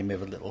me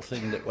of a little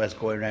thing that was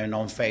going around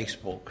on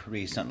Facebook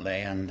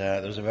recently, and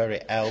there was a very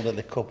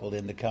elderly couple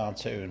in the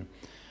cartoon,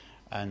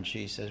 and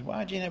she says,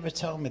 "Why do you never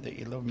tell me that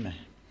you love me?"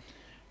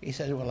 He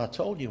says, "Well, I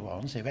told you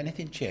once. If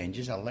anything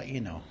changes, I'll let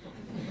you know."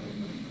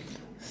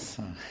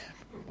 So,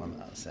 well,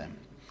 that's it.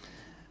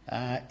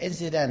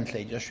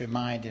 Incidentally, just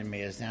reminded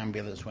me as the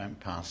ambulance went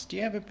past, do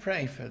you ever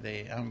pray for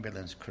the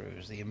ambulance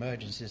crews, the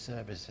emergency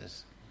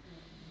services?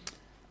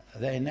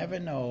 They never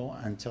know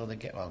until they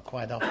get, well,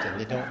 quite often,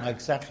 they don't know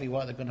exactly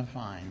what they're going to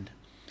find.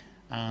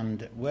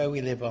 And where we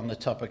live on the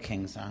top of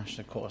King's Ash,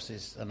 of course,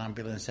 is an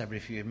ambulance every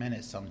few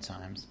minutes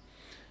sometimes.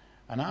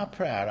 And our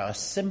prayer, our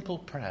simple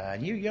prayer,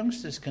 and you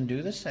youngsters can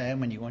do the same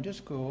when you go into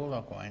school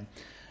or going,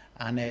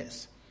 and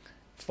it's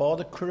for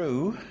the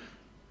crew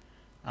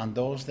and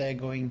those they're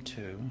going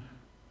to,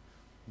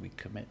 we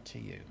commit to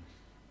you.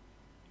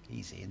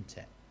 Easy, isn't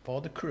it?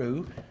 For the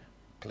crew,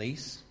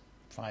 police,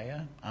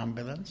 fire,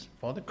 ambulance,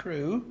 for the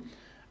crew,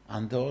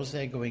 and those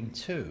they're going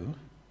to,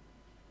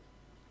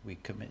 we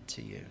commit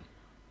to you.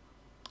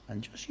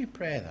 And just you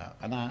pray that.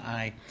 And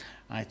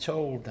I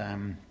told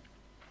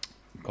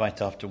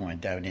quite often when we're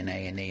down in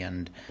A&E,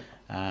 and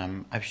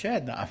I've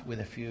shared that with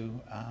a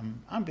few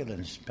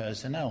ambulance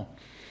personnel,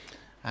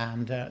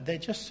 and they're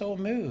just so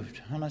moved.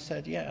 And I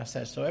said,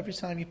 so every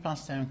time you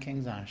pass down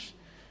King's Ash,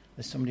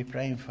 there's somebody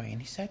praying for you.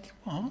 And he said,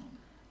 what? I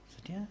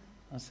said, yeah.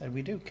 I said,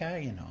 we do care,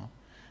 you know.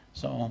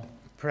 So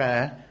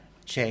prayer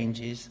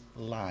changes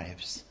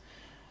lives.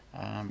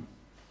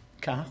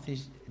 Kath,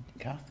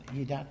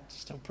 your dad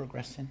still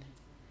progressing?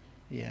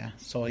 Yeah.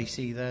 So you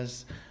see,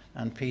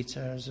 and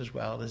Peter's as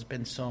well. There's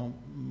been some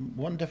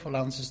wonderful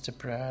answers to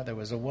prayer. There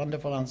was a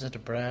wonderful answer to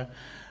prayer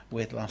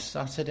with last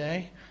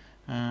Saturday.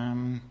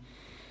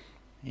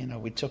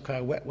 We took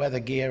our wet weather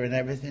gear and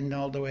everything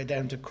all the way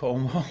down to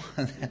Cornwall.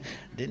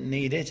 Didn't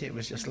need it. It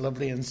was just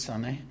lovely and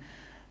sunny.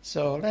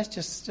 So let's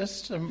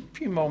just a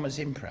few moments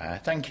in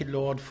prayer. Thank you,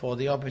 Lord, for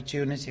the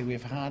opportunity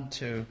we've had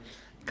to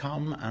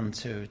come and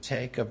to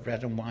take of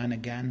bread and wine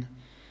again.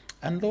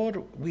 And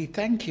Lord, we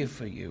thank you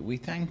for you. We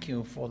thank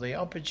you for the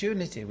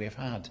opportunity we've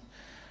had.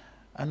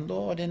 And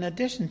Lord, in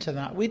addition to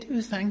that, we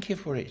do thank you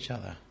for each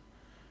other.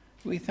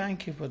 We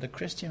thank you for the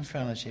Christian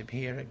fellowship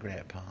here at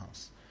Great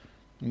Parts.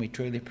 And we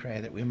truly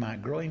pray that we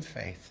might grow in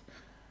faith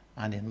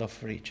and in love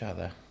for each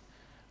other.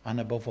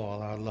 And above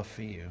all, our love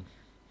for you.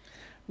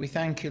 We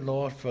thank you,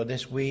 Lord, for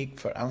this week,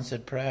 for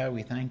answered prayer.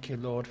 We thank you,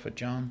 Lord, for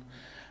John.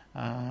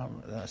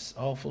 This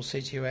awful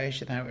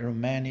situation out in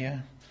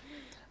Romania.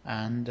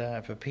 And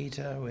for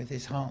Peter with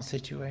his heart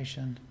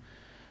situation.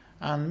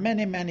 And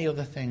many, many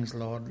other things,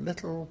 Lord.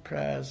 Little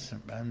prayers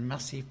and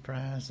massive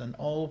prayers and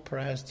all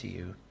prayers to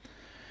you.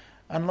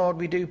 And Lord,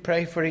 we do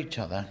pray for each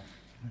other.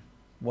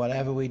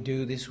 Whatever we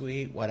do this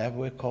week, whatever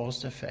we're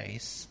caused to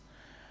face.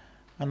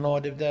 And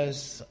Lord, if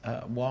there's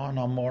one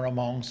or more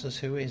amongst us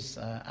who is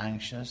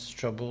anxious,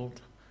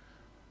 troubled,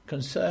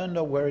 concerned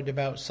or worried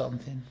about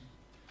something,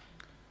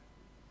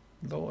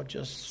 Lord,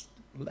 just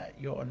let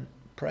your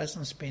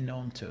presence be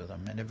known to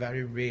them in a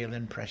very real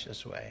and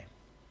precious way.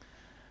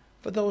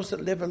 For those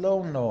that live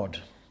alone, Lord,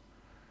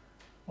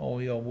 oh,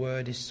 your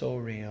word is so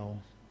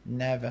real.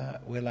 Never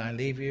will I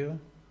leave you,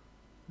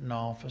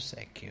 nor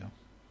forsake you.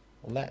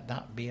 Let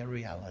that be a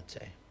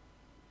reality.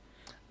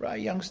 For our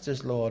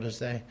youngsters, Lord, as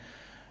they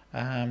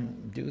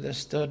do their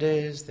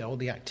studies, all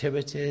the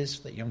activities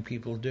that young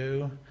people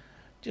do,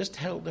 just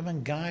help them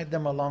and guide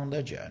them along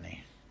their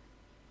journey.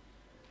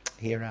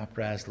 Hear our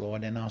prayers,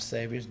 Lord, in our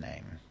Saviour's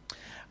name.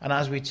 And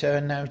as we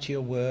turn now to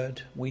your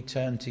word, we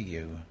turn to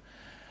you.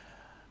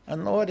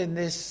 And Lord, in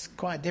this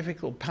quite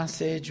difficult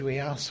passage, we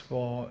ask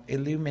for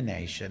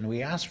illumination.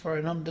 We ask for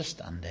an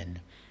understanding.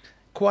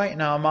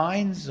 Quieten our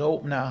minds,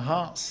 open our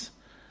hearts,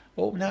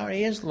 open our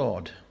ears,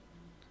 Lord,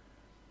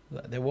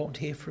 that they won't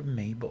hear from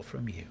me, but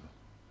from you.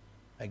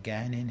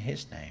 Again, in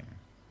his name.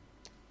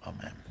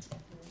 Amen.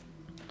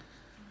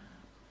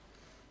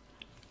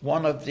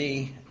 One of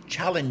the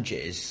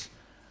challenges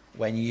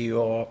when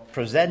you're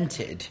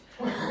presented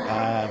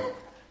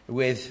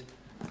with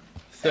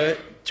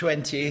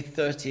 20,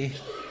 30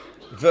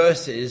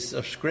 verses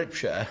of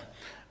Scripture,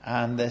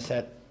 and they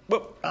said,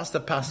 well, that's the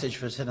passage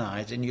for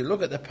tonight. And you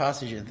look at the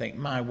passage and think,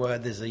 my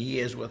word, there's a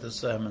year's worth of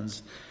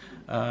sermons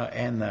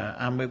in there.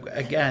 And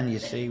again, you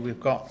see, we've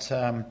got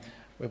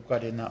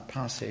in that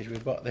passage,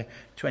 we've got the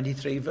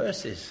 23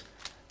 verses,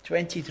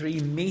 23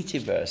 meaty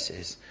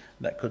verses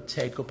that could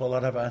take up a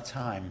lot of our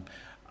time.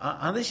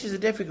 And this is the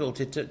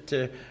difficulty,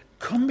 to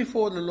come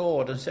before the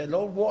Lord and say,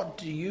 Lord, what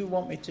do you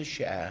want me to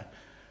share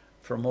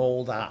from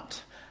all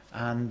that?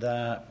 And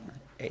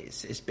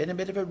it's been a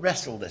bit of a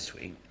wrestle this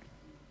week.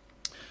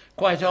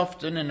 Quite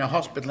often in a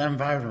hospital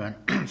environment,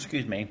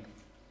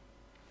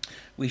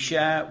 we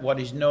share what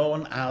is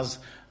known as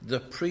the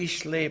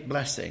priestly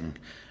blessing.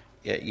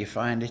 You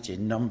find it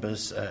in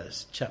Numbers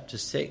chapter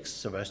 6,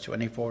 so verse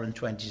 24 and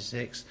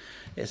 26.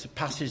 It's a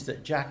passage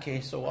that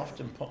Jackie so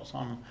often puts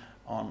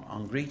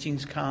on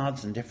greetings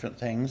cards and different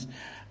things.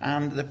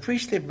 And the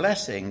priestly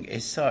blessing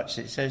is such,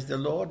 it says, the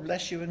Lord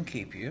bless you and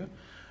keep you.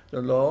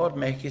 the Lord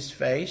make his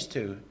face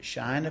to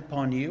shine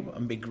upon you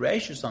and be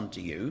gracious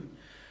unto you.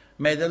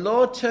 May the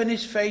Lord turn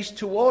his face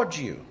towards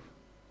you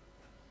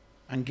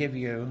and give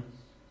you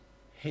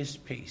his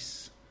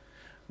peace.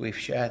 We've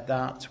shared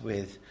that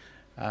with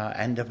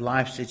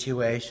end-of-life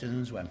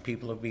situations when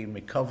people have been in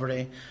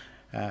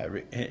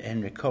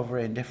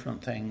recovery in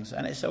different things.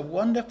 And it's a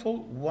wonderful,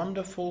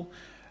 wonderful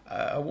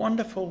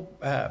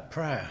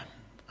prayer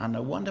and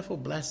a wonderful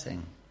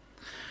blessing.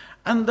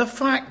 And the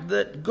fact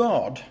that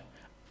God,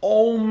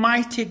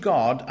 Almighty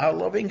God, our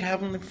loving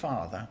Heavenly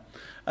Father,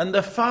 and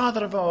the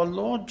Father of our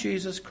Lord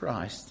Jesus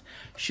Christ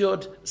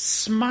should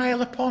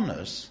smile upon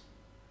us,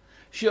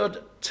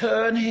 should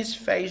turn his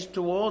face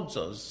towards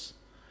us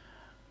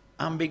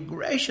and be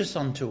gracious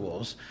unto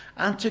us,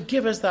 and to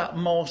give us that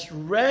most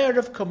rare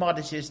of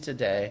commodities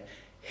today,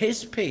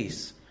 his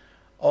peace.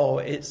 Oh,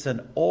 it's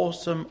an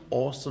awesome,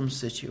 awesome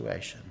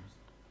situation.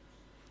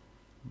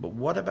 But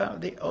what about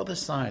the other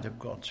side of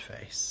God's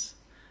face?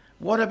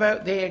 What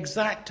about the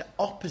exact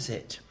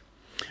opposite?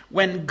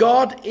 When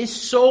God is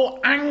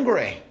so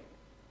angry,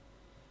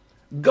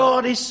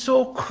 God is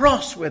so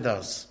cross with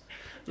us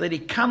that he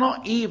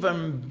cannot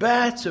even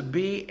bear to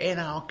be in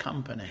our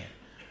company.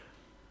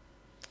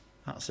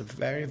 That's a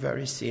very,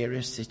 very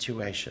serious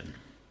situation.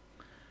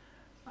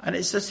 And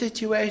it's a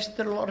situation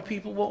that a lot of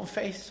people won't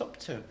face up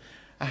to.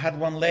 I had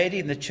one lady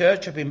in the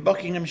church up in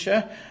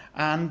Buckinghamshire,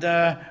 and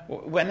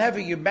whenever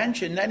you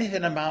mentioned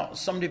anything about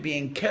somebody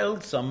being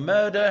killed, some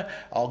murder,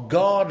 or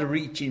God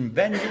reaching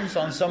vengeance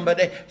on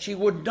somebody, she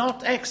would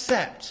not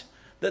accept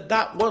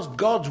that was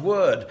God's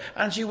word.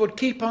 And she would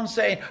keep on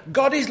saying,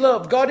 God is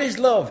love, God is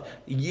love.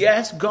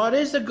 Yes, God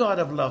is the God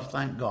of love,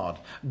 thank God.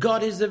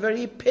 God is the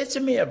very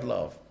epitome of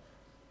love.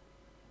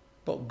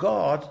 But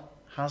God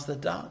has the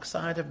dark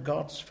side of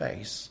God's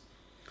face.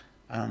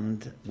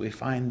 And we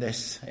find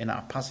this in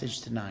our passage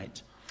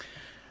tonight.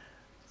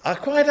 I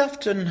quite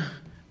often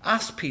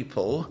ask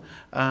people,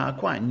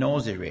 quite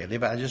nosy really,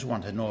 but I just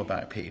want to know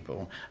about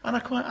people. And I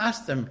quite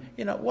ask them,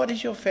 what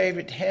is your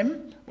favourite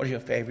hymn? What is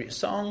your favourite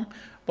song?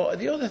 But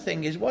the other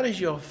thing is, what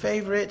is your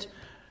favourite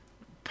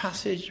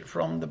passage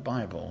from the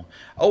Bible?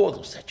 Oh,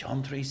 they'll say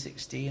John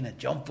 3:16 and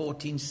John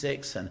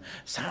 14:6 and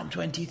Psalm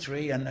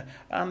 23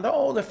 and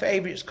all the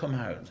favourites come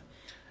out.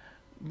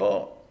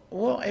 But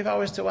what if I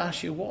was to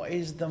ask you, what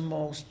is the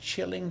most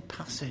chilling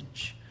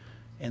passage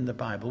in the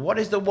Bible? What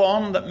is the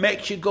one that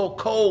makes you go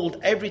cold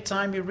every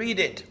time you read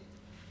it?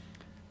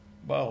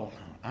 Well,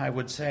 I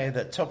would say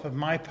that top of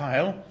my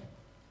pile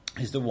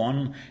is the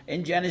one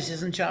in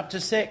Genesis in chapter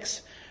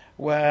 6,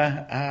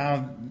 where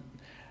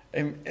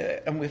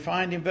and we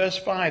find in verse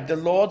 5, the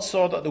Lord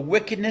saw that the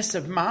wickedness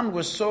of man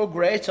was so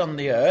great on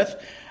the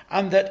earth,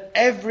 and that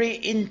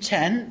every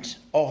intent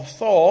or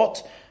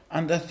thought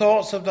and the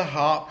thoughts of the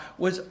heart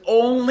was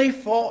only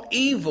for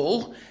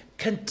evil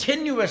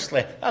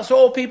continuously. That's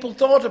all people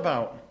thought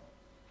about.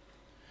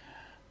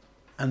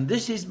 And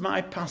this is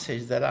my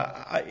passage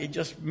that it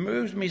just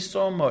moves me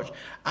so much.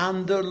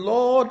 And the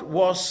Lord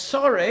was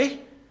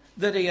sorry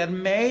that he had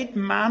made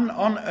man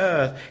on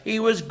earth. He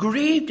was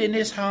grieved in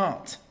his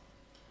heart.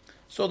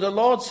 So the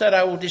Lord said,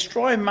 I will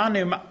destroy man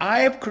whom I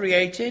have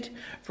created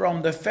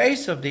from the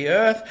face of the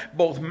earth,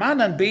 both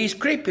man and beast,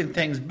 creeping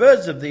things,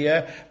 birds of the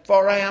air,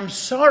 for I am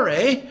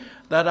sorry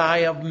that I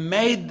have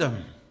made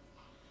them.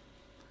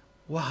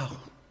 Wow.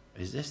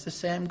 Is this the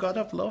same God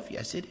of love?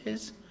 Yes, it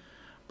is.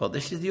 But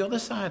this is the other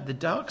side, the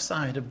dark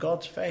side of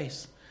God's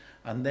face.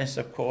 And this,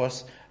 of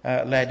course,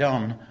 led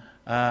on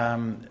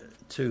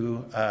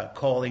to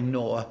calling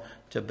Noah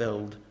to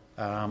build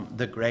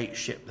the great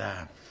ship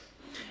there.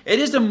 It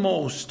is the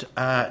most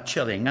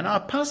chilling, and our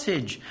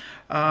passage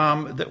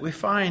that we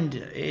find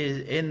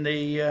in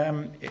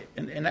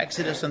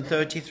Exodus and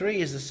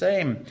 33 is the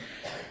same.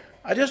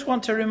 I just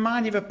want to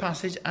remind you of a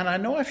passage, and I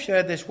know I've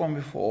shared this one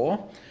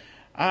before,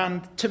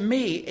 and to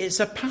me it's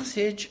a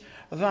passage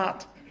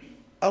that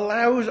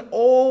allows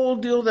all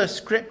the other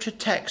scripture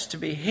texts to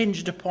be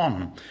hinged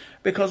upon,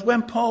 because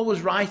when Paul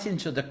was writing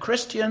to the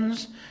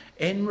Christians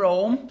in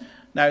Rome,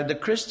 now, the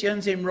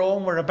Christians in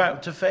Rome were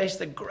about to face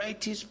the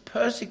greatest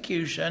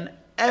persecution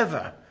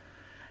ever.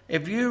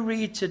 If you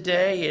read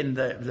today in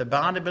the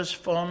Barnabas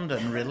Fund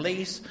and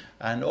Release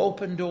and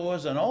Open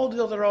Doors and all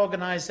the other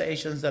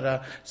organizations that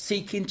are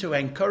seeking to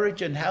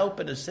encourage and help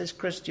and assist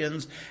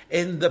Christians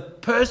in the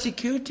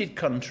persecuted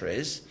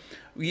countries,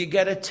 you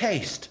get a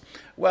taste.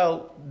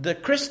 Well, the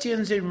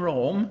Christians in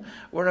Rome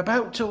were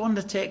about to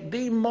undertake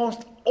the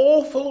most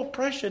awful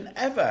oppression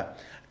ever.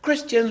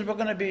 Christians were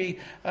going to be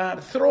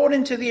thrown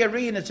into the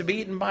arena to be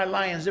eaten by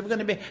lions. They were going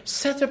to be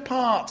set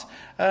apart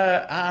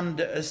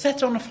and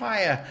set on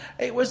fire.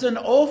 It was an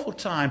awful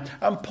time.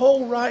 And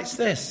Paul writes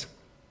this: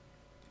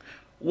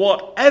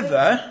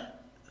 whatever,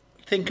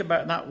 think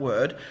about that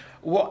word,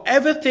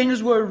 whatever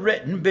things were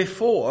written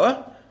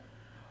before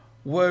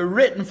were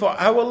written for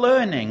our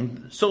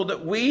learning, so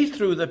that we,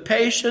 through the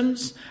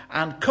patience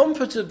and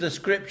comfort of the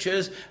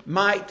Scriptures,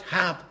 might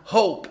have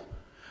hope.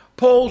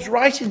 Paul's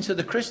writing to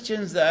the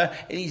Christians there,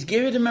 and he's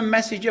giving them a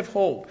message of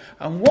hope.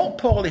 And what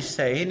Paul is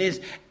saying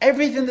is,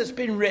 everything that's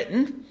been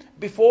written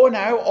Before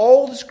now,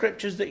 all the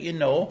scriptures that you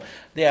know,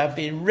 they have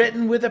been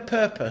written with a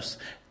purpose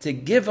to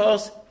give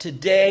us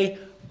today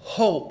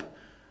hope.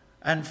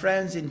 And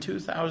friends, in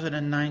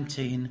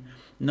 2019,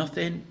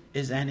 nothing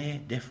is any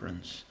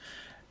different.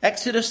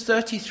 Exodus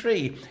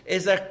 33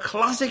 is a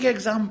classic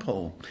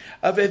example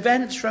of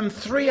events from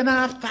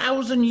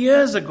 3,500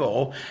 years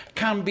ago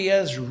can be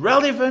as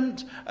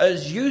relevant,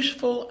 as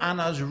useful,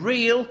 and as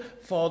real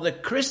for the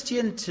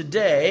Christian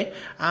today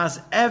as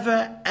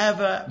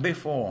ever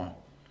before.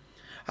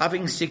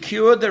 Having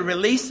secured the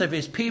release of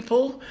his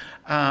people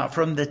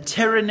from the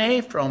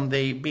tyranny, from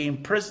the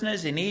being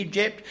prisoners in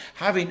Egypt,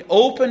 having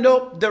opened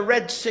up the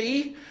Red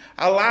Sea,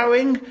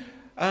 allowing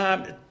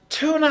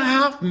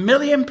 2.5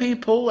 million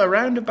people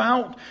around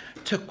about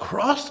to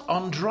cross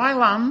on dry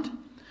land,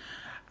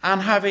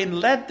 and having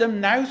led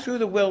them now through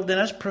the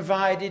wilderness,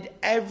 provided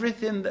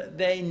everything that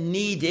they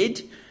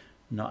needed,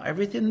 not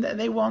everything that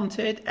they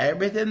wanted,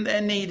 everything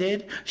they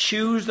needed,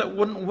 shoes that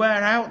wouldn't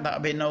wear out, that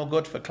would be no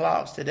good for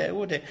Clarks today,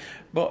 would it?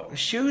 But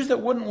shoes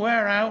that wouldn't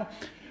wear out,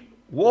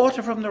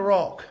 water from the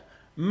rock,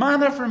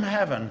 manna from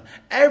heaven,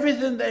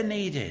 everything they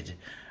needed.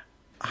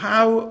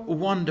 How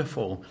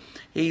wonderful.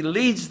 He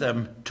leads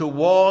them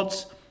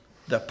towards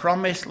the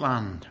promised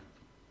land.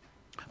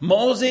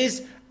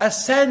 Moses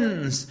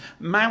ascends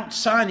Mount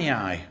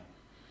Sinai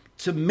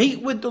to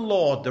meet with the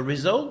Lord. The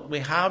result we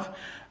have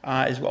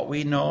is what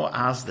we know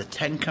as the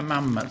Ten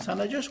Commandments.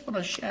 And I just want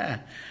to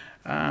share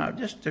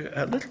just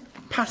a little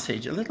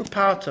passage, a little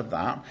part of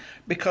that,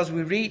 because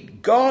we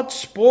read, God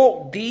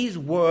spoke these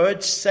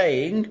words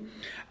saying,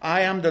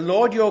 I am the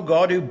Lord your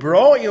God who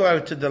brought you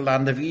out of the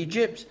land of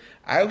Egypt,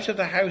 out of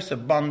the house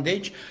of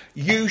bondage.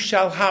 You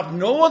shall have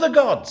no other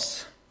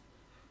gods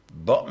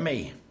but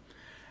me.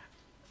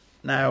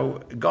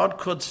 Now, God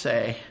could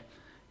say,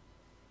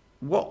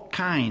 what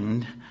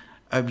kind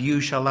of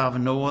you shall have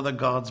no other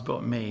gods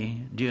but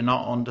me do you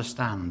not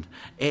understand?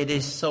 It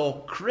is so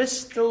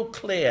crystal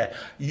clear.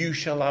 You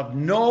shall have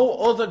no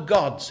other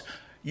gods.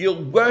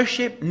 You'll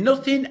worship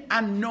nothing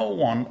and no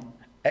one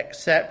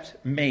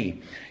except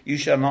me. You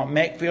shall not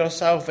make for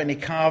yourself any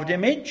carved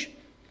image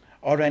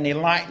or any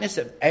likeness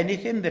of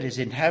anything that is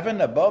in heaven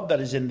above, that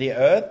is in the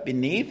earth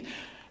beneath,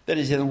 that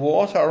is in the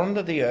water or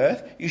under the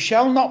earth. You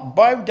shall not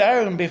bow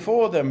down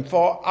before them,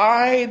 for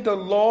I, the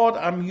Lord,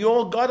 am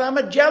your God. I'm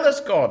a jealous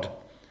God,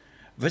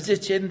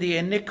 visiting the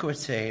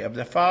iniquity of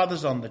the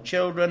fathers on the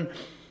children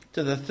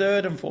to the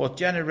third and fourth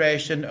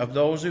generation of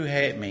those who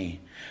hate me,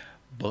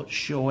 but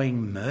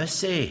showing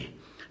mercy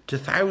to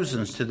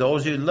thousands, to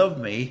those who love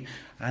me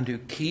and who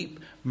keep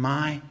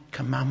my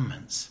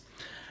commandments.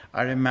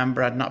 I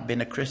remember I'd not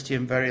been a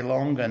Christian very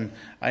long, and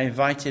I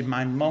invited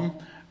my mum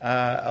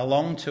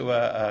along to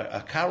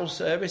a carol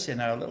service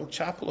in our little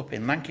chapel up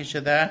in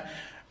Lancashire there,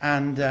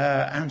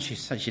 and she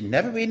said she'd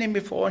never been in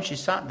before, and she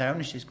sat down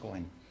and she's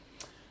going,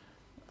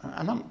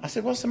 and I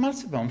said, what's the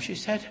matter, Mum? She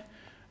said,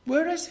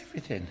 where is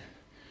everything?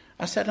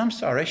 I said, I'm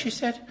sorry. She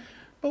said,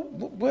 but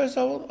where's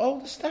all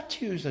the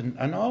statues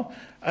and all?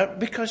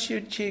 Because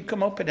she'd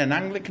come up in an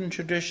Anglican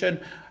tradition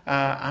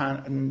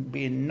and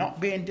not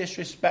being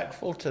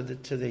disrespectful to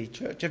the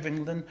Church of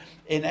England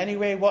in any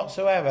way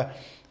whatsoever.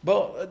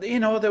 But, you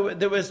know,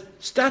 there was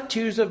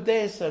statues of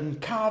this and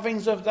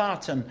carvings of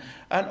that and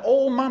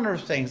all manner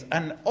of things.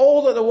 And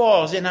all that there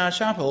was in our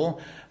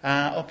chapel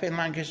up in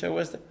Lancashire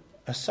was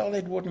a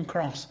solid wooden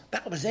cross.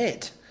 That was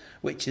it,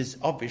 which is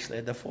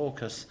obviously the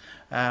focus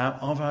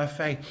of our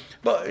faith.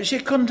 But she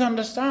couldn't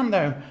understand,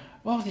 though.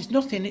 Well, there's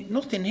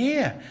nothing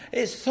here.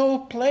 It's so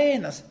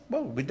plain. I said,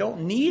 well, we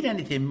don't need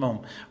anything,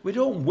 Mum. We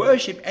don't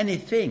worship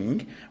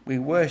anything. We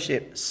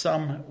worship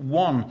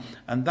someone.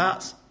 And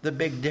that's the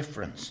big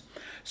difference.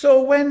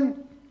 So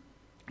when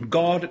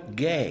God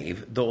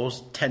gave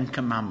those 10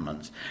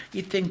 commandments,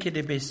 you'd think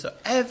it'd be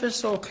ever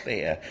so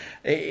clear.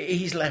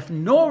 He's left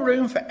no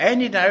room for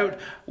any doubt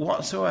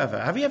whatsoever.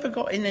 Have you ever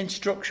got an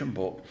instruction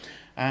book,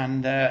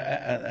 and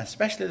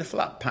especially the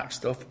flat pack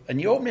stuff, and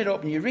you open it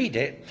up and you read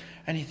it,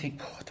 and you think,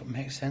 oh, it don't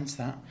make sense,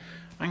 that.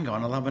 Hang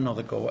on, I'll have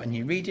another go. And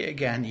you read it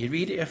again, you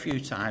read it a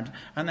few times,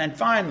 and then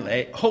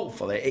finally,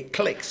 hopefully, it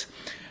clicks.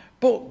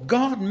 But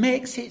God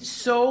makes it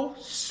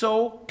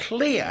so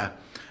clear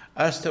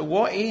as to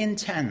what he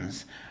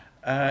intends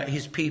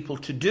his people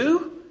to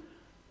do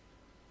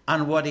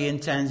and what he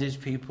intends his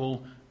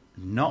people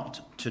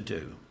not to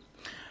do.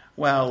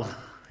 Well,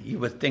 you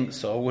would think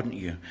so, wouldn't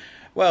you?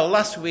 Well,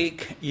 last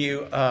week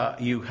you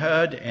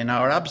heard, in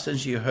our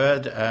absence, you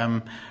heard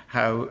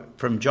how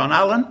from John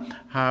Allen,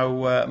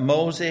 how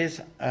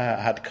Moses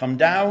had come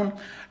down.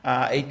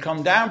 He'd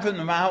come down from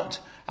the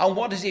mount, and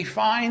what does he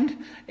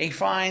find? He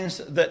finds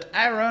that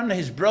Aaron,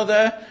 his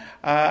brother,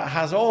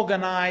 has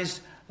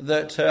organised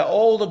that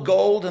all the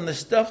gold and the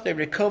stuff they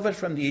recovered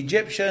from the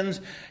Egyptians,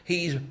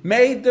 he's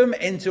made them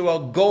into a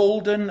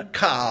golden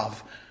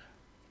calf.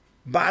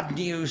 Bad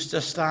news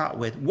to start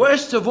with.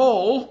 Worst of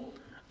all,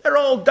 they're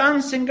all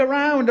dancing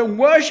around and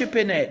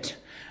worshipping it.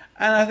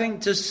 And I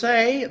think to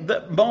say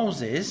that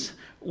Moses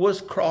was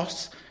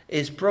cross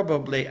is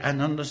probably an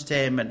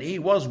understatement. He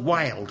was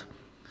wild.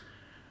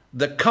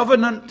 The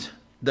covenant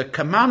The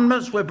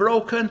commandments were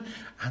broken,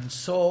 and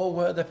so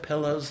were the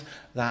pillars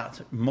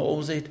that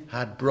Moses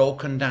had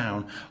broken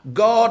down.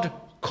 God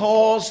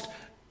caused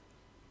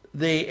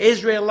the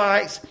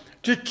Israelites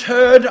to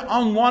turn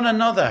on one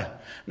another.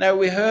 Now,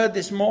 we heard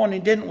this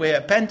morning, didn't we,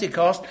 at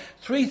Pentecost,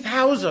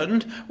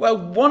 3,000 were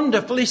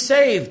wonderfully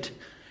saved.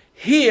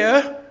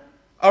 Here,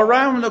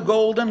 around the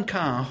golden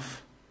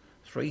calf,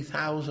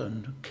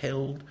 3,000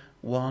 killed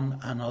one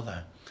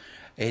another.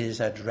 It is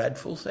a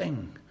dreadful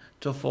thing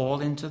to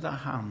fall into the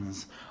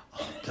hands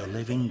of the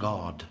living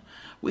God.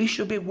 We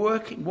should be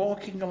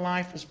walking a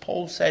life, as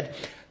Paul said,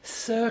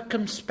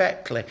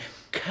 circumspectly,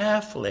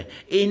 carefully,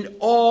 in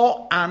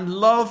awe and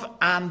love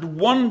and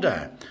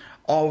wonder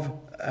of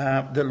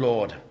the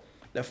Lord.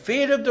 The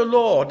fear of the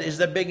Lord is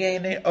the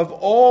beginning of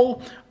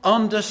all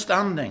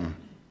understanding.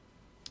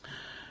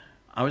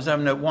 I was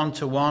having a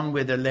one-to-one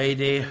with a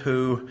lady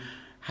who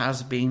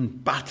has been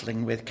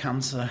battling with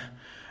cancer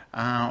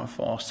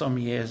for some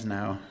years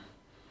now.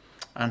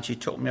 And she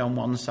took me on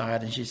one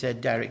side and she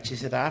said, Derek, she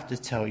said, I have to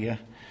tell you,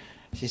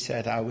 she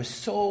said, I was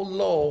so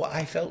low,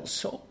 I felt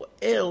so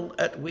ill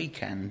at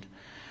weekend.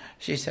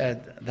 She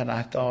said that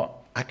I thought,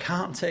 I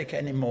can't take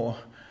any more.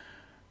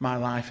 My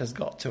life has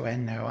got to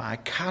end now. I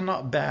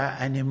cannot bear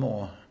any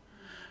more.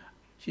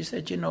 She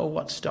said, you know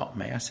what stopped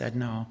me? I said,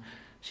 no.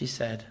 She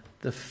said,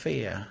 the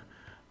fear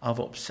of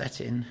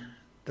upsetting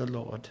the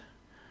Lord.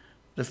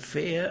 The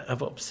fear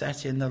of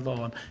upsetting the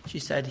Lord. She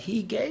said,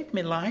 he gave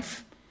me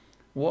life.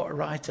 What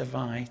right have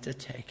I to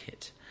take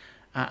it?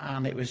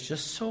 And it was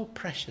just so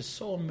precious,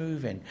 so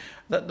moving,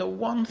 that the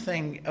one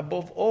thing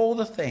above all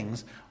the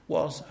things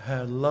was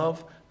her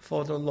love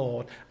for the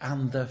Lord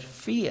and the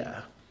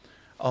fear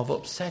of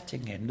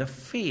upsetting him, the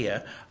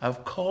fear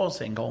of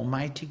causing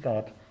Almighty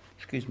God,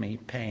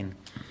 pain.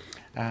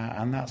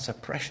 And that's a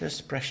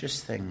precious,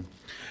 precious thing.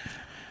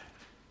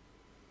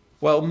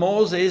 Well,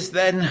 Moses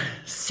then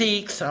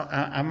seeks,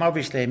 I'm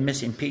obviously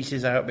missing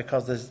pieces out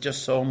because there's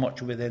just so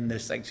much within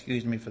this,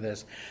 excuse me for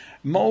this.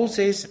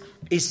 Moses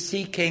is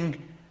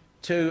seeking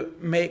to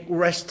make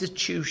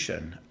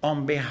restitution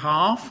on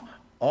behalf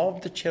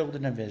of the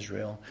children of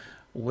Israel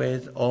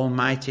with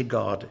Almighty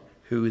God,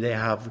 who they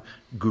have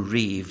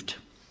grieved.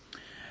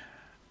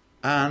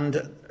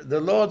 And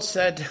the Lord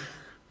said,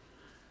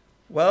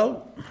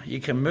 well, you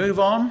can move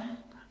on.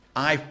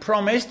 I've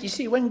promised. You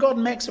see, when God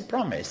makes a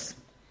promise,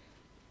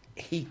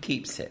 he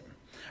keeps it.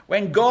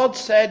 When God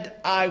said,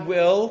 I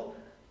will,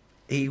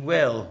 he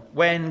will.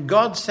 When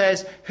God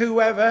says,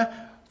 whoever,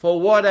 for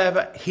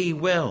whatever, he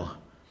will.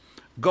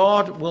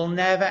 God will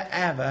never,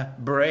 ever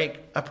break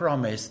a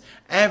promise.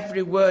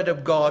 Every word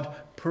of God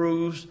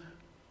proves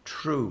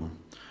true.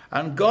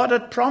 And God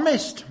had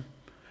promised.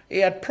 He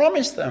had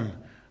promised them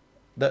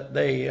that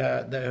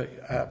the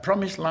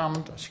promised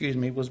land,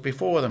 was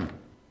before them.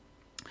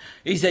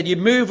 He said, you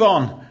move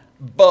on,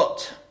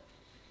 but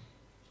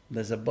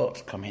there's a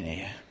but coming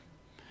here.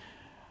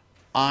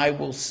 I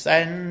will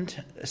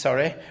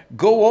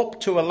go up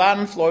to a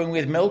land flowing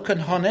with milk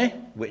and honey,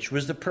 which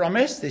was the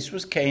promise. This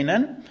was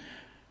Canaan.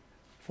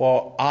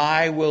 For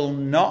I will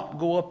not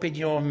go up in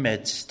your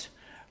midst,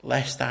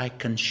 lest I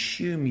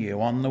consume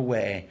you on the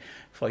way.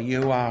 For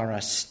you are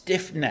a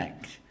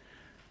stiff-necked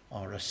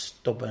or a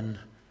stubborn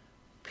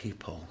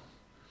people.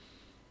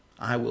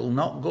 I will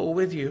not go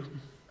with you.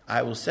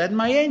 I will send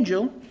my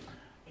angel,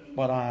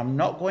 but I am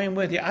not going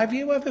with you. Have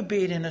you ever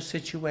been in a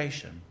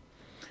situation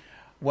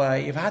where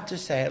you've had to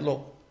say,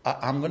 look,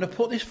 I'm going to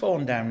put this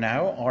phone down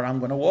now, or I'm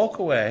going to walk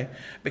away,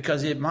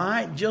 because it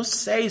might just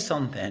say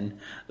something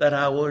that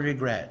I will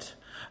regret.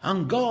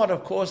 And God,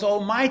 of course,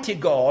 Almighty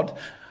God,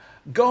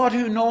 God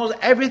who knows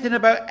everything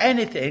about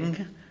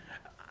anything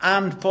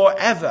and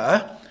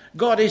forever,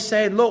 God is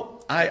saying,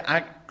 look,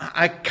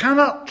 I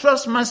cannot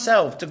trust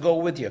myself to go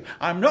with you.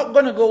 I'm not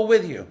going to go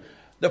with you.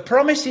 The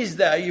promise is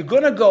there. You're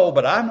going to go,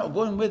 but I'm not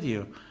going with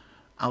you.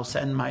 I'll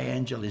send my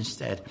angel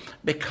instead,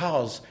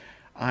 because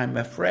I'm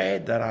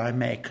afraid that I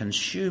may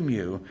consume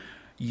you,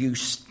 you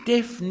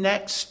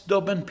stiff-necked,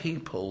 stubborn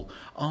people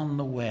on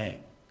the way.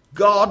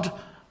 God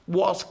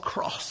was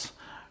cross.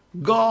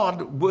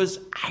 God was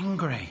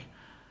angry.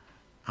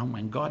 And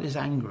when God is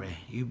angry,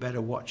 you better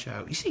watch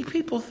out. You see,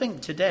 people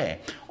think today,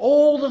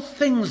 all the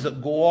things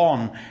that go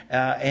on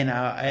in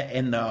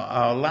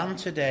our land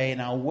today, in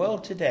our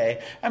world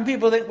today, and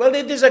people think, well,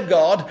 if there's a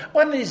God,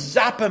 why don't he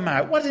zap him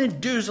out? Why don't he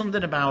do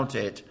something about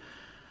it?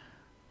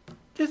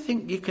 Do you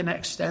think you can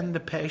extend the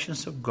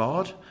patience of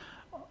God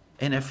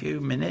in a few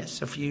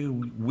minutes, a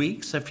few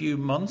weeks, a few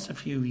months, a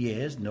few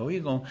years? No, you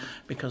don't,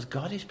 because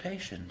God is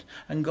patient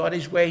and God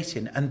is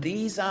waiting. And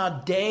these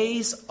are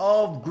days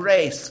of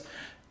grace.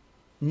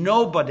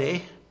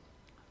 Nobody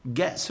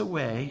gets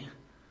away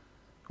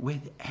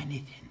with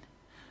anything.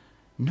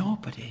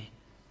 Nobody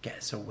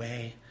gets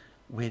away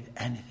with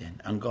anything.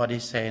 And God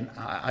is saying,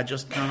 I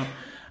just can't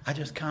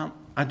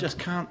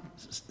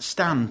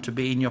stand to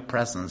be in your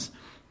presence.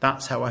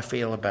 That's how I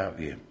feel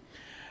about you.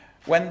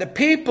 When the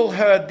people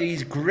heard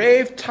these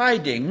grave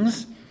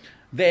tidings,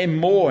 they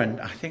mourned.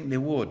 I think they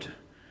would.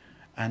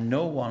 And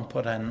no one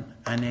put on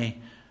any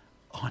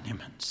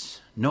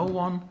ornaments. No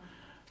one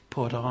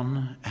put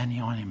on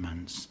any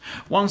ornaments.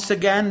 Once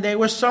again, they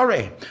were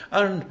sorry,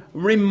 and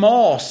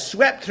remorse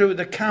swept through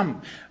the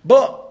camp.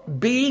 But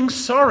being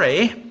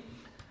sorry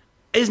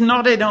is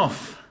not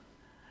enough.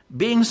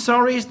 Being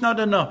sorry is not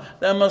enough.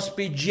 There must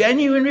be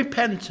genuine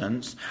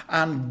repentance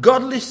and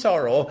godly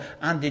sorrow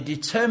and the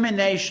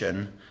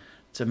determination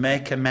to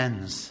make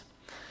amends.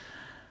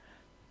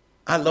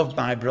 I love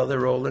my brother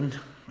Roland.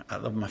 I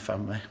love my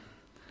family.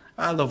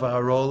 I love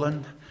our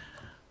Roland.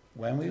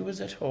 When we was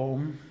at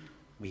home,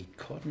 we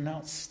could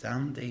not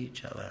stand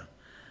each other.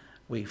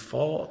 We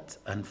fought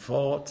and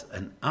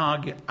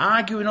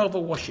arguing over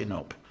washing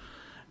up.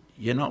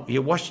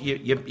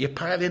 You're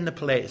piling the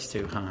plates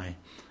too high.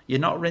 You're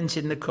not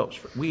rinsing the cups.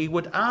 We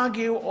would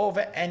argue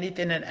over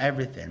anything and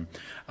everything.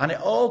 And it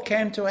all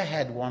came to a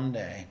head one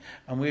day.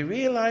 And we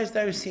realised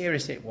how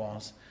serious it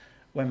was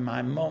when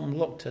my mum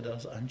looked at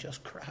us and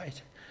just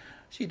cried.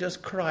 She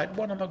just cried,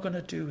 what am I going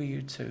to do with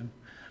you two?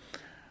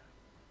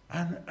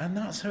 And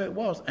that's how it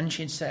was. And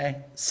she'd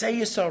say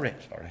you're sorry.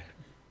 Sorry.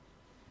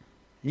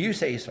 You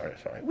say you're sorry.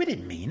 Sorry. We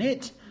didn't mean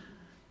it.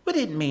 We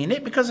didn't mean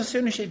it, because as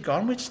soon as she'd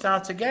gone, we'd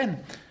start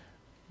again.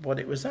 But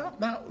it was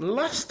that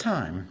last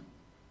time,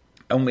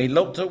 and we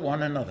looked at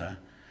one another,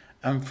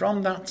 and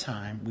from that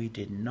time we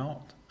did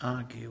not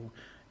argue,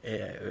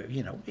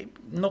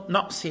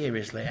 not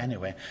seriously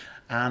anyway.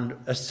 And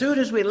as soon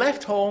as we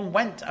left home,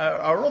 went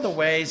our other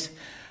ways,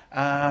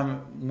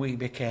 we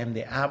became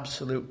the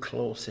absolute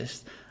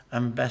closest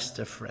and best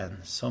of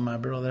friends. So my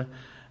brother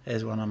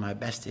is one of my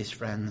bestest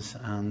friends,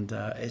 and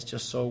it's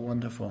just so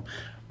wonderful.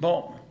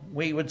 But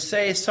we would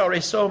say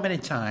sorry so many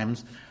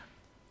times,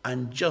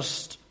 and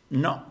just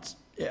not,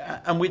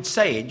 and we'd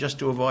say it just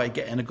to avoid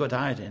getting a good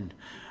hiding,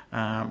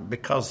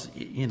 because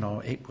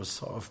it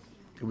was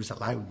it was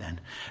allowed then.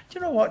 Do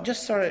you know what?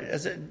 Just sort of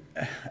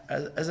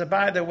as a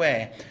by the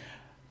way,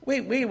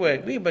 we were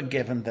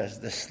given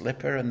the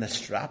slipper and the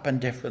strap and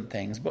different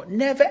things, but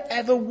never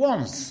ever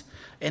once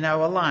in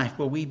our life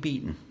were we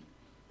beaten.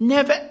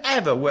 Never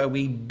ever were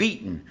we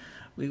beaten.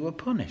 We were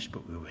punished,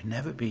 but we were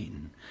never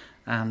beaten.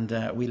 And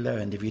we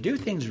learned if you do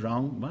things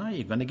wrong, well,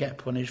 you're going to get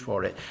punished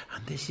for it.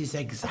 And this is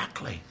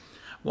exactly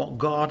what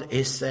God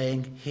is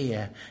saying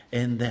here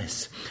in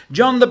this.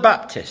 John the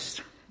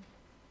Baptist,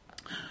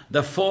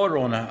 the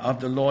forerunner of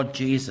the Lord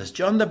Jesus.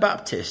 John the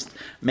Baptist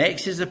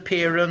makes his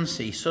appearance.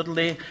 He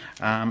suddenly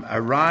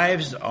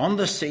arrives on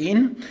the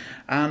scene,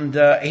 and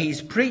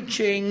he's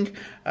preaching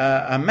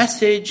a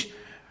message,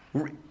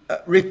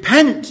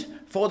 repent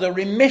for the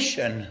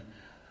remission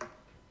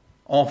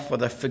or for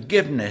the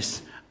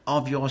forgiveness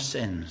of your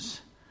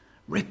sins.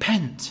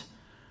 Repent.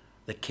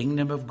 The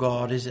kingdom of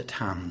God is at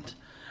hand.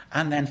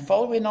 And then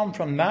following on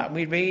from that,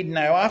 we read,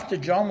 now after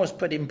John was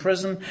put in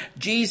prison,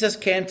 Jesus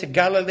came to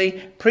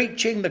Galilee,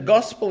 preaching the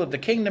gospel of the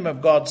kingdom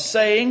of God,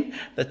 saying,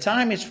 the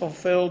time is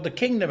fulfilled, the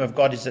kingdom of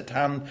God is at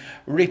hand.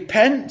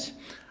 Repent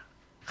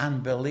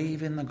and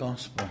believe in the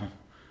gospel.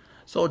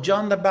 So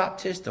John the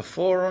Baptist, the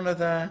forerunner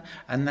there,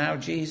 and now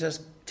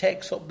Jesus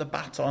takes up the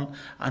baton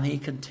and he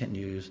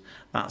continues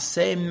that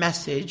same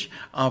message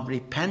of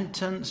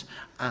repentance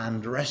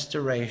and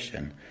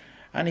restoration.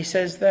 And he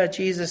says there,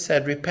 Jesus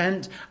said,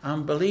 repent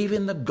and believe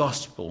in the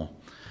gospel,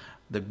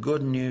 the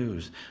good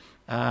news.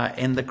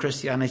 In the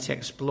Christianity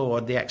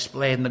Explored, they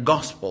explain the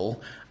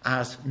gospel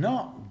as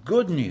not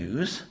good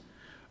news,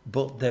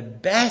 but the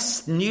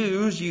best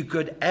news you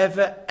could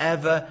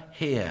ever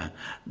hear.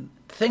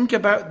 Think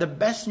about the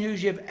best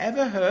news you've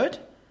ever heard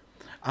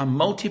and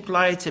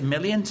multiply it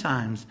 1,000,000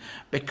 times,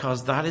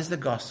 because that is the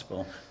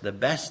gospel, the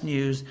best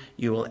news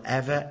you will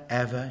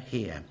ever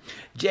hear.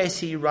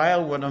 J.C.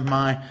 Ryle, one of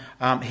my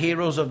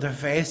heroes of the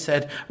faith,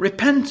 said,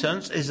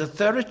 repentance is a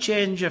thorough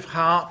change of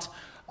heart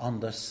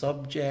on the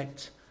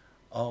subject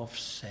of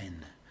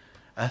sin.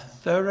 A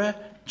thorough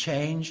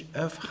change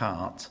of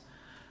heart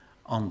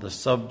on the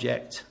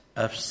subject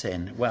of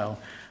sin. Well,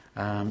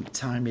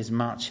 time is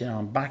marching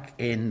on back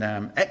in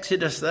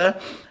Exodus there,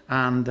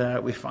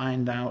 and we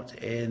find out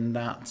in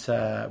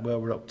that where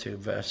we're up to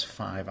verse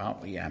 5,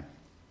 aren't we? Yeah.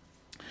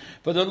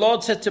 For the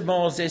Lord said to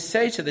Moses,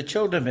 say to the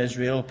children of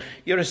Israel,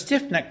 you're a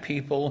stiff-necked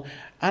people,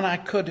 and I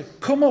could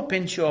come up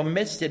into your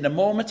midst in a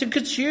moment and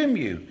consume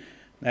you.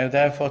 Now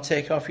therefore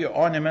take off your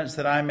ornaments,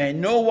 that I may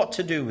know what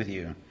to do with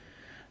you.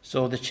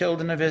 So the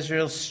children of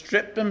Israel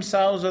stripped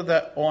themselves of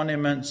their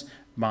ornaments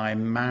by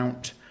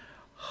Mount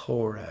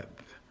Horeb.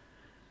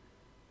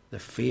 The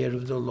fear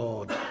of the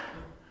Lord.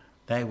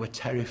 They were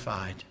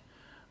terrified.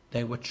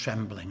 They were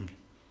trembling.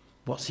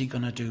 What's he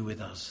going to do with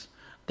us?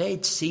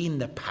 They'd seen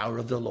the power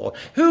of the Lord.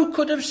 Who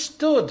could have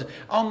stood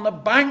on the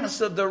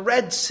banks of the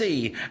Red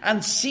Sea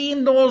and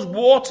seen those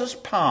waters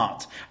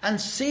part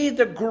and see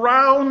the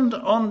ground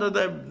under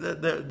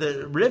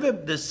the river,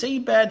 the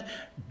seabed,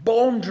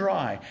 bone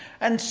dry,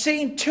 and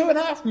seen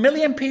 2.5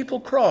 million people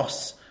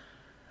cross?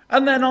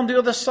 And then on the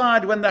other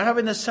side, when they're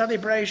having the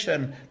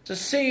celebration, to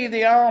see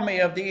the army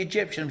of the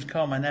Egyptians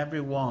come and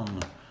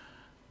everyone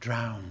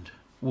drowned.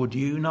 Would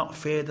you not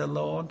fear the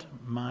Lord?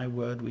 My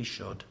word, we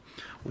should.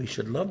 We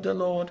should love the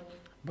Lord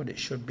but it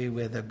should be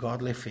with a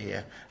godly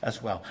fear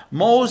as well.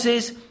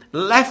 Moses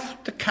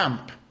left the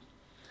camp.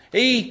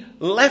 He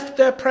left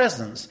their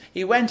presence.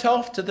 He went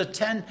off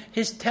to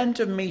his tent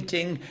of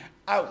meeting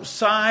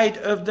outside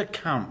of the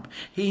camp.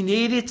 He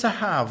needed to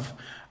have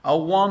a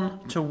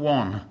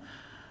one-to-one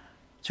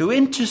to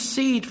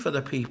intercede for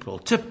the people,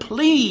 to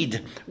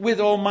plead with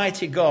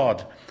Almighty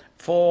God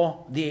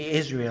for the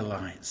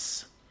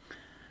Israelites.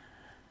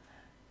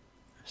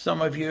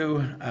 Some of you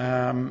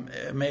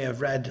may have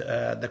read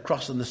The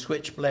Cross and the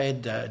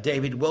Switchblade,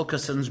 David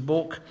Wilkerson's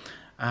book.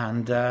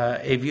 And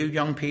if you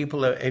young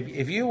people,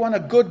 if you want a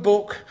good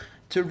book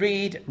to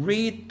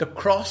read The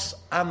Cross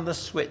and the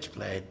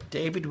Switchblade,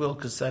 David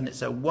Wilkerson.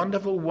 It's a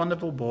wonderful,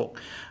 wonderful book.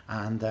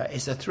 And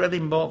it's a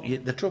thrilling book.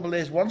 The trouble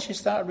is, once you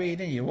start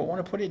reading, you won't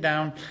want to put it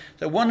down.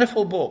 It's a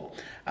wonderful book.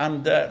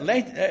 And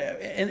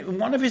in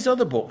one of his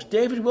other books,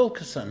 David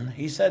Wilkerson,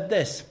 he said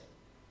this: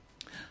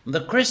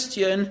 the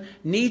Christian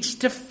needs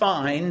to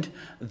find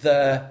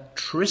the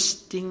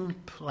trysting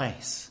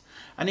place.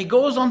 And he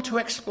goes on to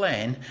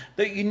explain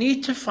that you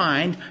need to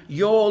find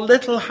your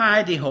little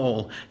hidey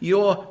hole,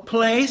 your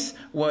place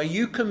where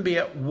you can be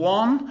at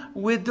one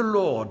with the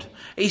Lord.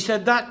 He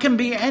said that can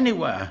be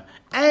anywhere,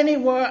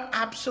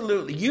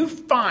 absolutely. You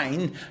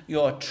find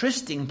your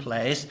trysting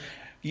place,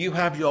 you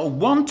have your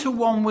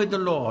one-to-one with the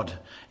Lord.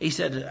 He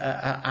said,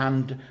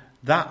 and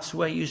that's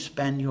where you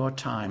spend your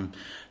time.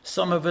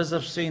 Some of us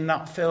have seen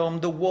that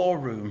film, The War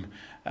Room,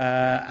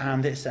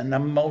 and it's the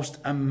most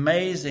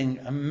amazing,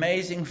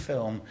 amazing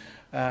film.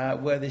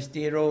 Where this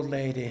dear old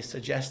lady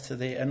suggests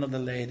to another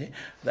lady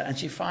and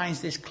she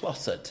finds this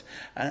closet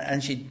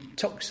and she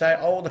tucks out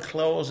all the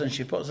clothes and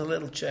she puts a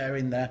little chair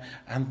in there,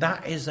 and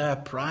that is her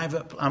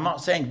private. I'm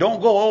not saying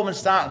don't go home and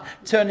start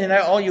turning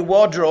out all your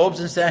wardrobes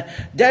and say,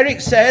 Derek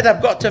said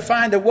I've got to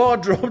find a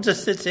wardrobe to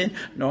sit in.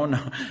 No.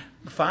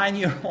 Find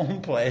your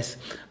own place.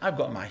 I've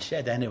got my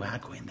shed anyway, I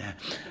go in there.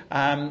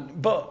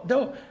 But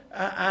no,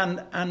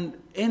 and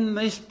in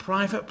this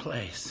private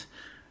place,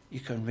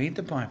 you can read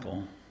the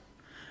Bible.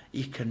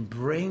 You can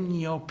bring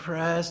your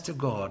prayers to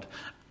God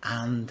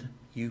and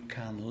you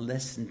can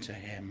listen to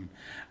him.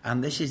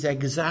 And this is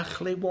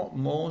exactly what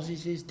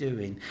Moses is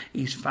doing.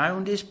 He's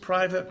found his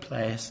private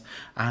place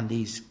and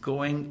he's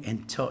going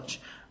in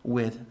touch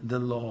with the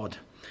Lord.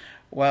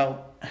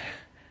 Well,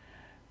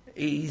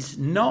 he's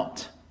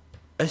not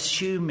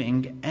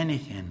assuming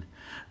anything.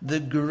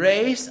 The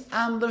grace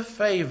and the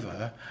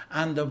favor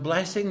and the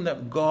blessing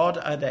that God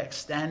had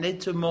extended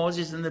to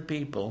Moses and the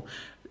people,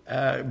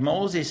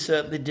 Moses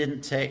certainly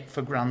didn't take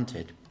for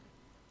granted.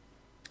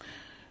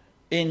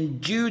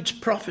 In Jude's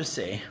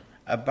prophecy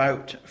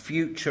about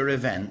future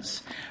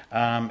events,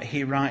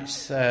 he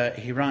writes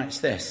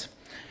this,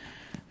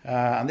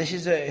 and this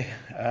is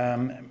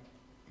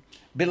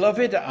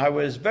Beloved, I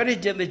was very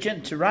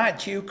diligent to write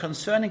to you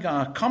concerning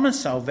our common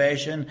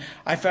salvation.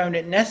 I found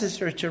it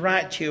necessary to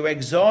write to you,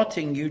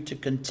 exhorting you to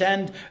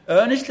contend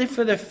earnestly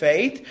for the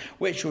faith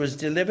which was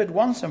delivered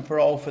once and for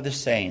all for the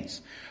saints.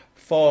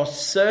 For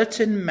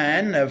certain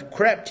men have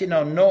crept in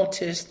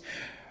unnoticed,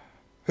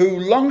 who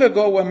long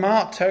ago were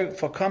marked out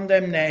for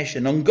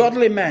condemnation,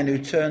 ungodly men who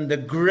turned the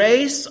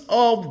grace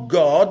of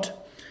God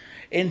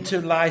into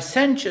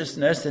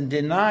licentiousness and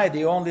deny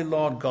the only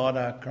Lord God,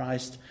 our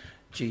Christ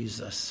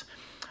Jesus.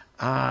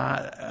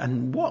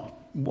 And what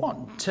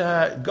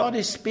God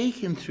is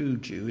speaking through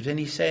Jude, and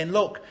he's saying,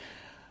 look,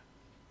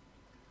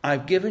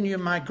 I've given you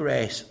my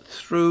grace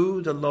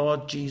through the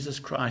Lord Jesus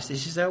Christ.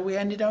 This is how we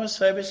ended our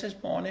service this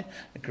morning.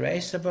 The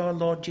grace of our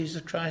Lord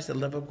Jesus Christ, the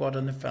love of God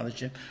and the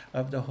fellowship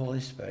of the Holy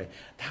Spirit.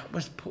 That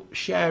was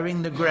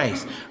sharing the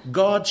grace.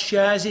 God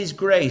shares his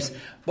grace.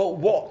 But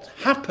what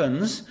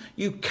happens,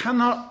 you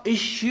cannot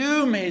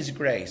assume his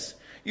grace.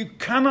 You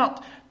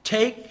cannot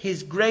take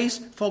his grace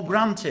for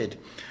granted.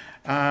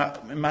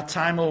 In my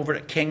time over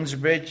at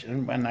Kingsbridge,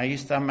 and when I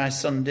used to have my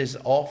Sundays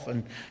off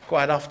and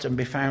quite often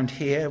be found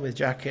here with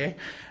Jackie,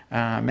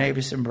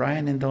 Mavis and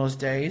Brian in those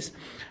days,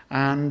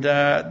 and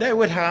they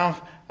would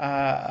have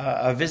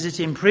a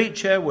visiting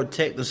preacher would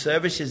take the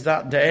services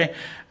that day,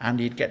 and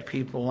he'd get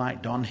people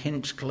like Don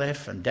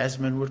Hinchcliffe and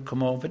Desmond would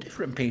come over,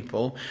 different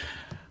people,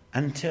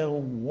 until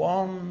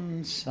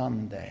one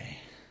Sunday,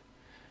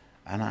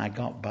 and I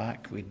got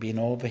back. We'd been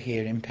over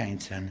here in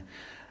Paignton,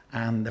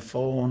 and the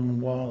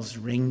phone was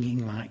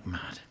ringing like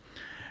mad.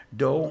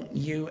 Don't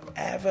you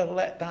ever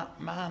let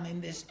that man in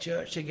this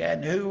church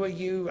again. Who are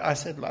you? I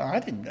said,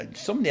 I didn't.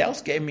 Somebody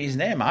else gave me his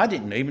name. I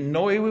didn't even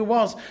know who he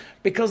was.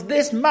 Because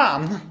this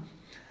man,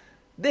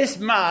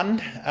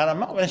 and I'm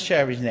not going to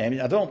share his name.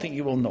 I don't think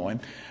you will know him.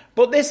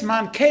 But this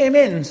man came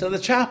into the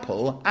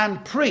chapel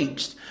and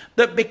preached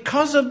that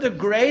because of the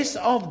grace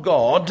of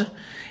God,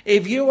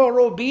 if you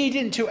are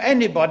obedient to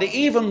anybody,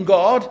 even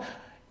God,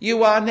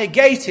 you are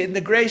negating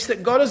the grace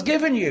that God has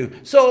given you.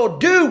 So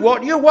do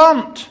what you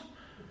want.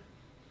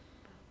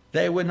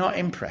 They were not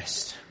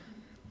impressed.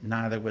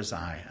 Neither was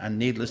I. And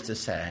needless to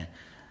say,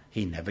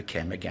 he never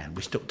came again.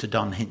 We stuck to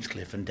Don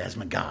Hinchcliffe and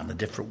Desmond Gardner,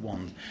 different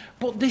ones.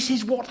 But this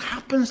is what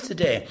happens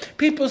today.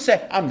 People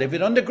say, I'm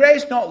living under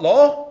grace, not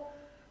law.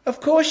 Of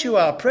course you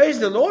are. Praise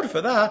the Lord for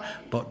that.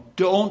 But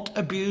don't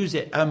abuse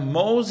it. And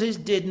Moses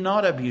did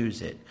not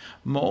abuse it.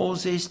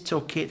 Moses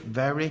took it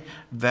very,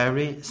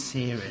 very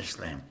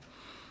seriously.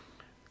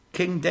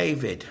 King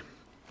David,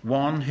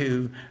 one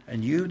who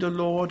knew the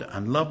Lord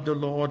and loved the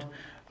Lord,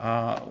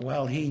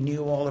 he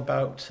knew all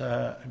about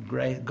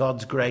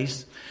God's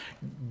grace.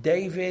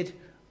 David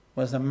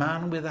was a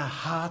man with a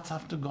heart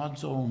after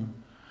God's own.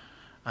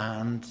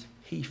 And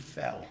he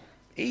fell.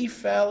 He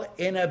fell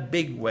in a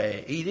big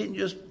way. He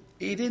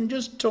didn't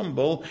just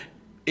tumble,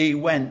 he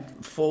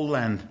went full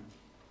length.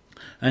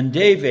 And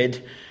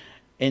David,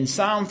 in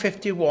Psalm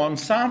 51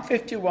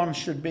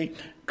 should be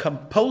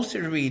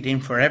compulsory reading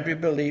for every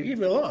believer.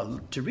 You've got a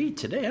lot to read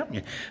today, haven't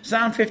you?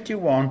 Psalm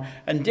 51,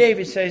 and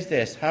David says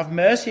this: "Have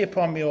mercy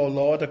upon me, O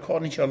Lord,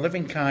 according to your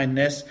loving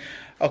kindness,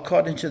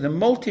 according to the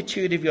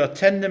multitude of your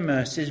tender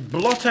mercies.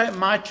 Blot out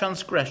my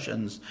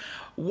transgressions.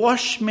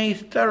 Wash me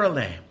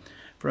thoroughly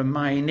from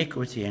my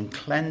iniquity and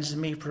cleanse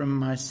me from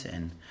my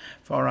sin.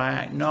 For I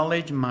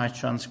acknowledge my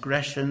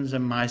transgressions,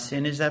 and my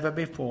sin is ever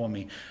before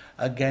me.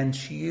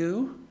 Against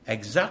you,"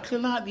 exactly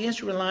like the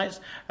Israelites,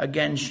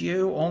 "against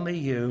you, only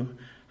you,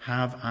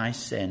 have I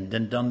sinned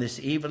and done this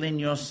evil in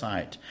your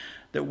sight,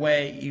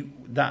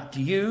 that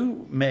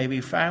you may be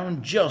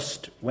found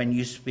just when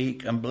you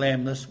speak and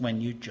blameless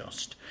when you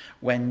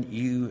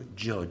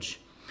judge."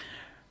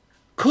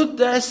 Could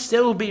there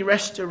still be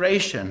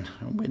restoration?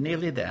 We're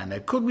nearly there now.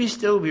 Could we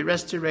still be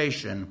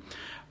restoration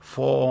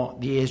for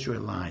the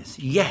Israelites?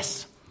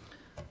 Yes,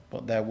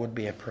 but there would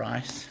be a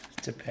price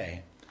to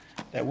pay.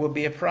 There would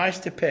be a price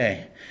to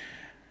pay,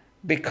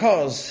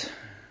 because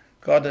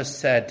God has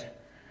said,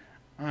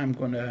 "I'm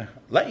going to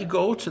let you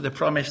go to the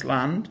promised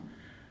land,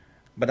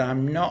 but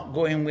I'm not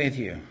going with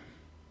you.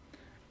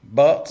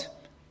 But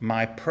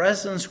my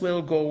presence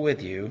will go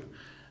with you,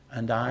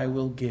 and I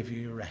will give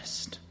you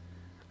rest."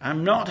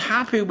 I'm not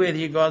happy with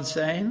you, God's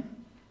saying,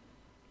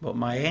 but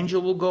my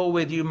angel will go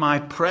with you, my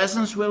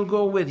presence will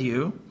go with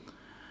you,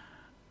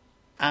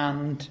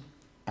 and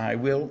I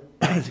will,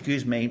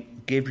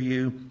 give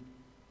you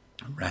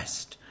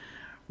rest.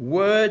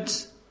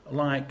 Words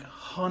like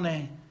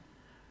honey,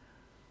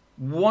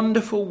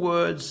 wonderful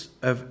words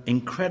of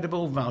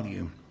incredible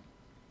value,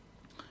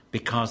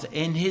 because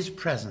in his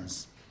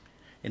presence,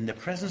 in the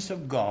presence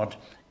of God,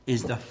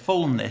 is the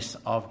fullness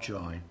of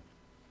joy.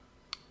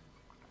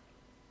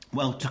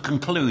 Well, to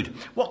conclude,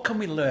 what can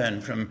we learn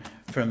from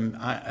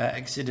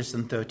Exodus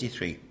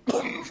 33?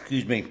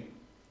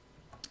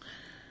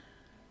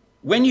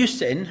 When you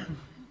sin,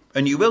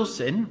 and you will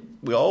sin,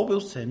 we all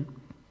will sin.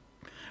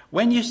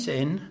 When you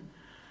sin,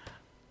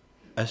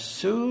 as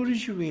soon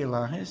as you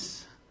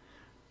realize,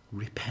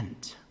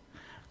 repent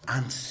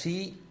and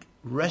seek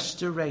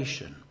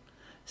restoration.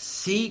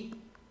 Seek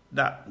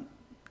that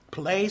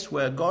place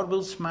where God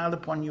will smile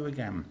upon you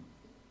again.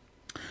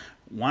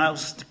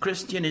 Whilst the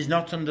Christian is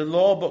not under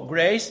law but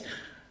grace,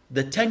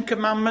 the 10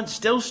 Commandments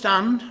still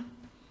stand.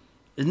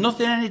 There's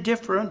nothing any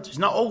different. It's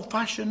not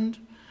old-fashioned.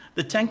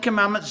 The 10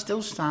 Commandments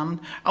still stand.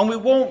 And we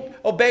won't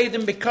obey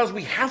them because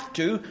we have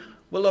to.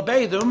 We'll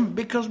obey them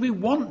because we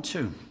want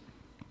to.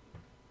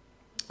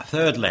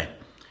 Thirdly,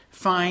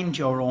 find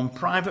your own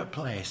private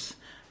place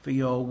for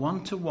your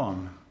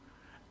one-to-one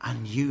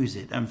and use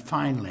it. And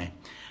finally,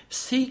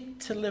 seek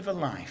to live a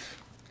life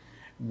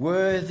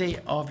worthy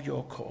of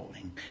your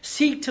calling.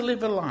 Seek to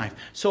live a life.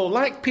 So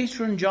like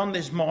Peter and John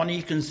this morning,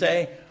 you can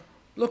say,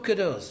 look at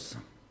us.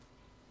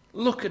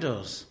 Look at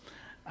us.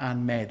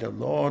 And may the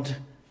Lord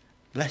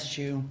bless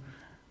you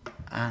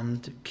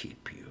and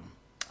keep you.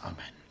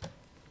 Amen.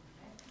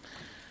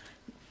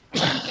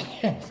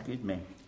 Excuse me.